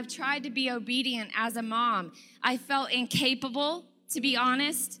it, but I've tried to be obedient as a mom. I felt incapable, to be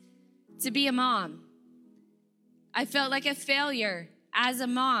honest, to be a mom. I felt like a failure as a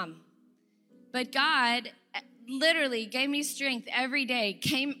mom. But God literally gave me strength every day,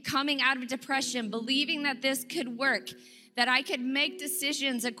 coming out of depression, believing that this could work, that I could make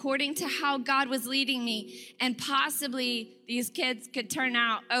decisions according to how God was leading me, and possibly these kids could turn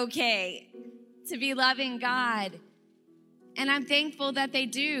out okay, to be loving God. And I'm thankful that they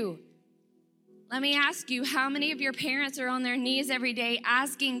do. Let me ask you, how many of your parents are on their knees every day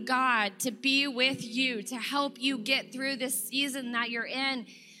asking God to be with you, to help you get through this season that you're in,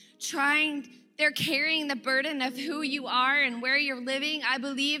 they're carrying the burden of who you are and where you're living? I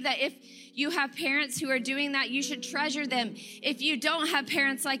believe that if you have parents who are doing that, you should treasure them. If you don't have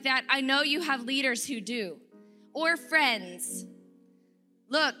parents like that, I know you have leaders who do, or friends.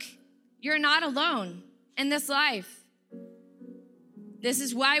 Look, you're not alone in this life. This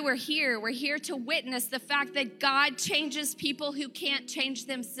is why we're here. We're here to witness the fact that God changes people who can't change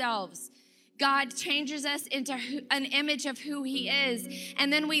themselves. God changes us into an image of who He is.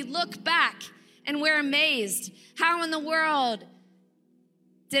 And then we look back and we're amazed. How in the world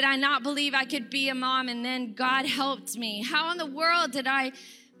did I not believe I could be a mom, and then God helped me? How in the world did I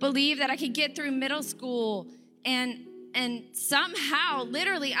believe that I could get through middle school and somehow,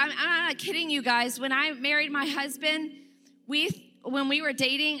 literally, I'm not kidding you guys, when I married my husband, when we were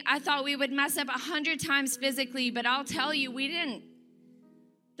dating, I thought we would mess up 100 times physically, but I'll tell you, we didn't.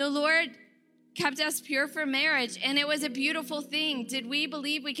 The Lord kept us pure for marriage, and it was a beautiful thing. Did we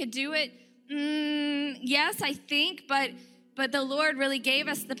believe we could do it? Yes, I think, but the Lord really gave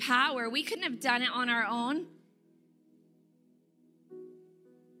us the power. We couldn't have done it on our own.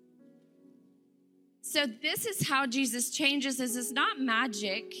 So this is how Jesus changes us. It's not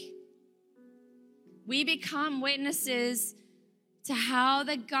magic. We become witnesses to how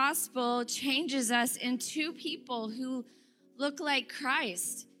the gospel changes us into people who look like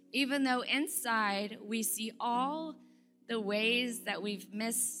Christ, even though inside we see all the ways that we've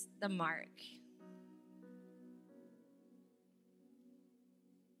missed the mark.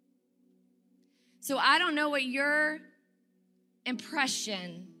 So I don't know what your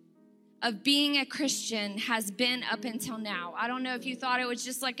impression of being a Christian has been up until now. I don't know if you thought it was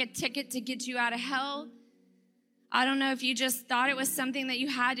just like a ticket to get you out of hell. I don't know if you just thought it was something that you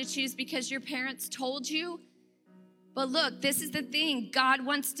had to choose because your parents told you. But look, this is the thing. God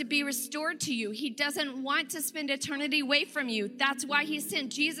wants to be restored to you. He doesn't want to spend eternity away from you. That's why he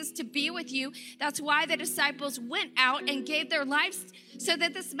sent Jesus to be with you. That's why the disciples went out and gave their lives so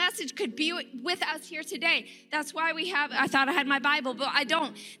that this message could be with us here today. That's why we have, I thought I had my Bible, but I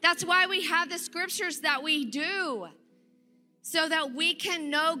don't. That's why we have the scriptures that we do, so that we can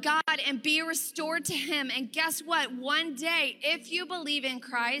know God and be restored to him. And guess what? One day, if you believe in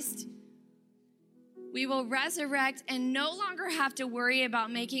Christ, we will resurrect and no longer have to worry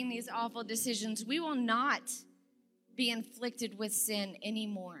about making these awful decisions. We will not be inflicted with sin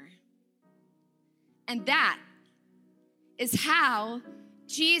anymore. And that is how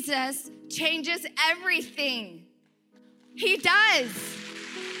Jesus changes everything. He does.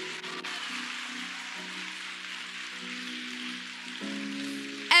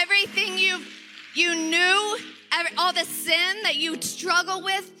 Everything you knew, all the sin that you struggle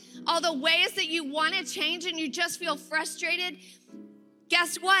with, all the ways that you want to change and you just feel frustrated,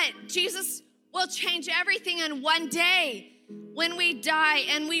 guess what? Jesus will change everything in one day. When we die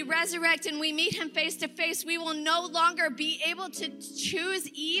and we resurrect and we meet him face to face, we will no longer be able to choose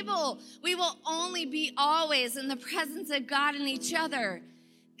evil. We will only be always in the presence of God and each other.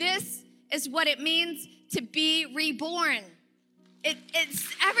 This is what it means to be reborn.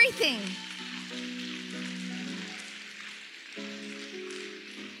 It's everything.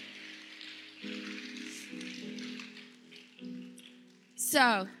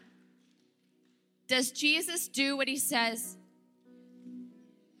 So, does Jesus do what he says?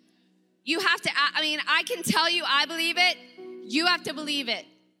 You have to, I can tell you I believe it. You have to believe it.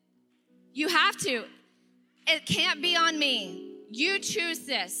 You have to. It can't be on me. You choose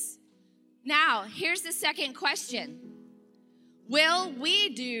this. Now, here's the second question. Will we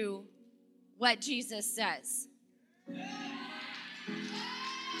do what Jesus says?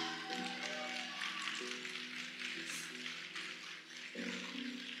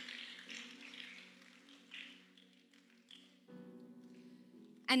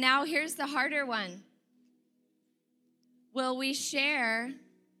 And now here's the harder one. Will we share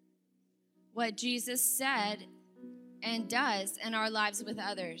what Jesus said and does in our lives with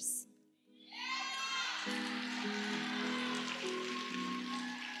others?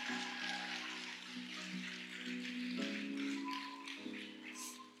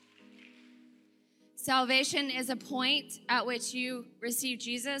 Salvation is a point at which you receive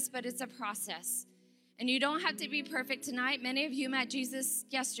Jesus, but it's a process. And you don't have to be perfect tonight. Many of you met Jesus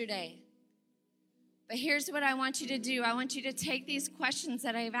yesterday. But here's what I want you to do. I want you to take these questions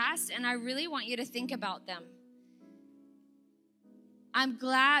that I've asked, and I really want you to think about them. I'm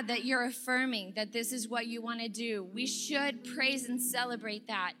glad that you're affirming that this is what you want to do. We should praise and celebrate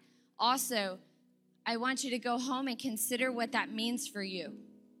that. Also, I want you to go home and consider what that means for you.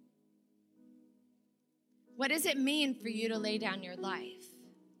 What does it mean for you to lay down your life?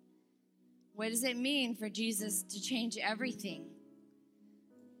 What does it mean for Jesus to change everything?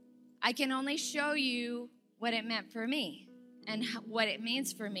 I can only show you what it meant for me and what it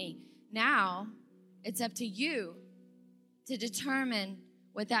means for me. Now, it's up to you to determine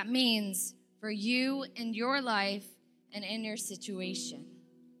what that means for you in your life and in your situation.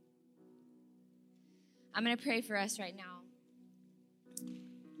 I'm going to pray for us right now.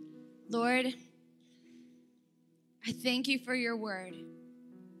 Lord, I thank you for your word.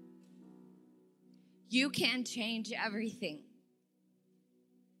 You can change everything.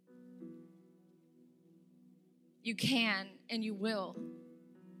 You can and you will.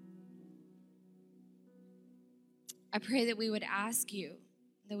 I pray that we would ask you,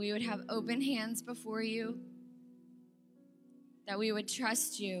 that we would have open hands before you, that we would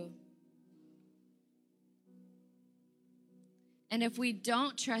trust you. And if we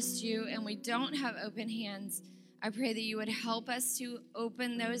don't trust you and we don't have open hands, I pray that you would help us to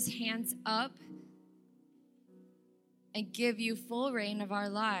open those hands up and give you full reign of our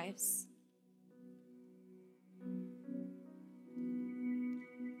lives.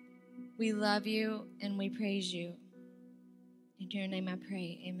 We love you and we praise you. In your name I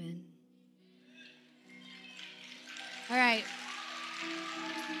pray, amen. All right.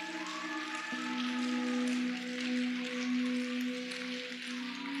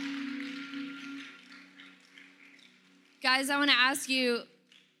 Guys, I want to ask you,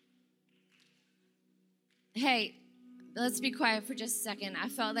 hey, let's be quiet for just a second. I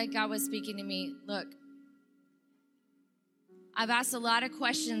felt like God was speaking to me. Look, I've asked a lot of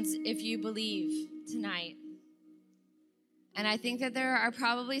questions if you believe tonight. And I think that there are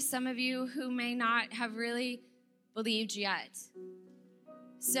probably some of you who may not have really believed yet.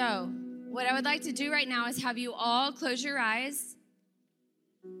 So, what I would like to do right now is have you all close your eyes.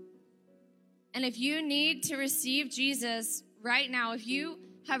 And if you need to receive Jesus right now, if you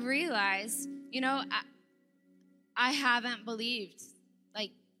have realized, I haven't believed,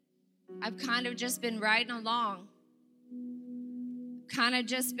 like I've kind of just been riding along, kind of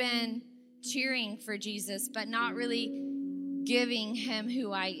just been cheering for Jesus, but not really giving him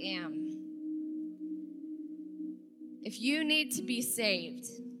who I am. If you need to be saved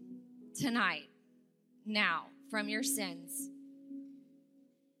tonight, now, from your sins,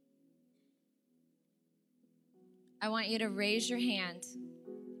 I want you to raise your hand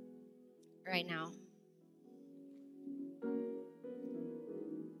right now.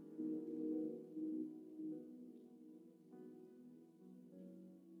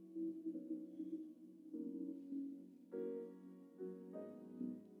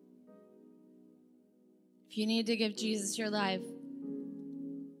 If you need to give Jesus your life,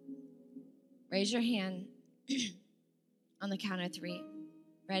 raise your hand on the count of 3.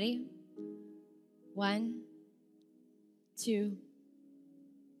 Ready? 1, 2,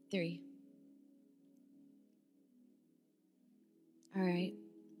 3. All right.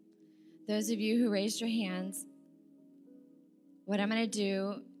 Those of you who raised your hands, what I'm going to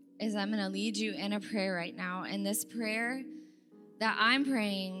do is I'm going to lead you in a prayer right now. And this prayer that I'm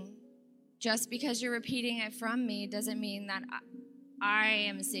praying, just because you're repeating it from me doesn't mean that I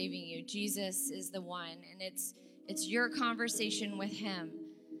am saving you. Jesus is the one, and it's your conversation with him.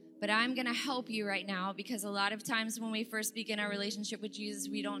 But I'm going to help you right now, because a lot of times when we first begin our relationship with Jesus,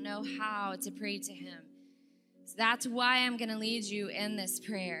 we don't know how to pray to him. So that's why I'm going to lead you in this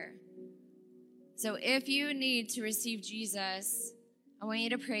prayer. So if you need to receive Jesus, I want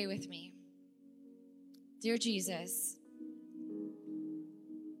you to pray with me. Dear Jesus,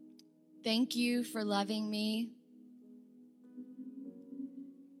 thank you for loving me.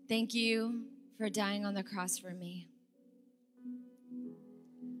 Thank you for dying on the cross for me.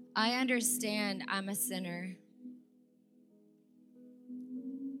 I understand I'm a sinner.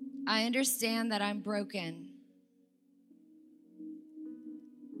 I understand that I'm broken.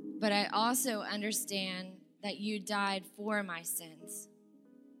 But I also understand that you died for my sins.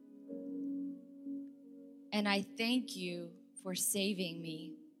 And I thank you for saving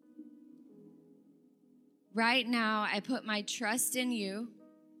me. Right now, I put my trust in you.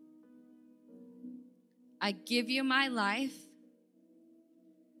 I give you my life.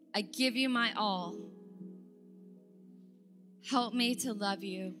 I give you my all. Help me to love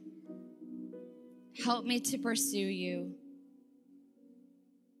you. Help me to pursue you.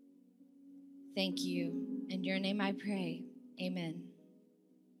 Thank you. In your name I pray. Amen.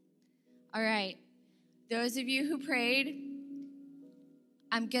 All right. Those of you who prayed,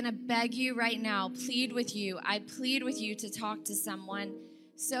 I'm going to beg you right now, plead with you. I plead with you to talk to someone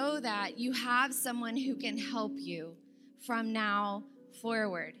so that you have someone who can help you from now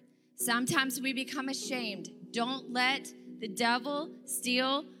forward. Sometimes we become ashamed. Don't let the devil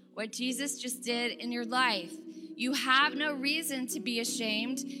steal what Jesus just did in your life. You have no reason to be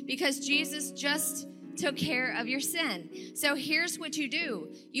ashamed because Jesus just took care of your sin. So here's what you do.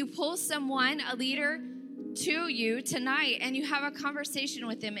 You pull someone, a leader, to you tonight, and you have a conversation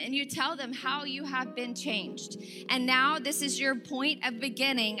with them, and you tell them how you have been changed. And now this is your point of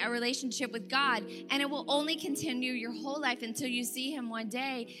beginning a relationship with God, and it will only continue your whole life until you see him one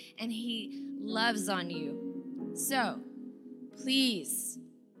day and he loves on you. So please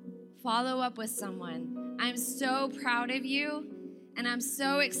follow up with someone. I'm so proud of you, and I'm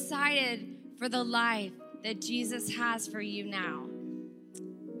so excited for the life that Jesus has for you now.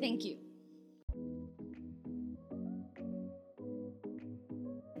 Thank you.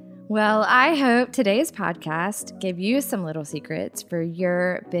 Well, I hope today's podcast gave you some little secrets for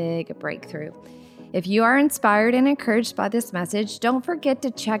your big breakthrough. If you are inspired and encouraged by this message, don't forget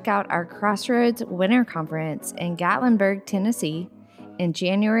to check out our Crossroads Winter Conference in Gatlinburg, Tennessee in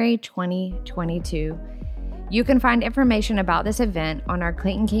January 2022. You can find information about this event on our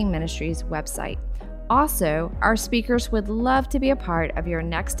Clayton King Ministries website. Also, our speakers would love to be a part of your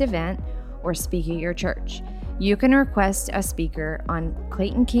next event or speak at your church. You can request a speaker on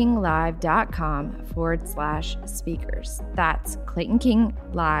ClaytonKingLive.com/speakers. That's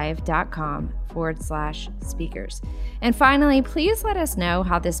ClaytonKingLive.com/speakers. And finally, please let us know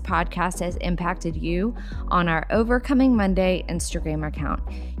how this podcast has impacted you on our Overcoming Monday Instagram account.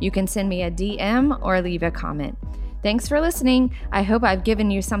 You can send me a DM or leave a comment. Thanks for listening. I hope I've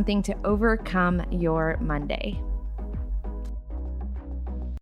given you something to overcome your Monday.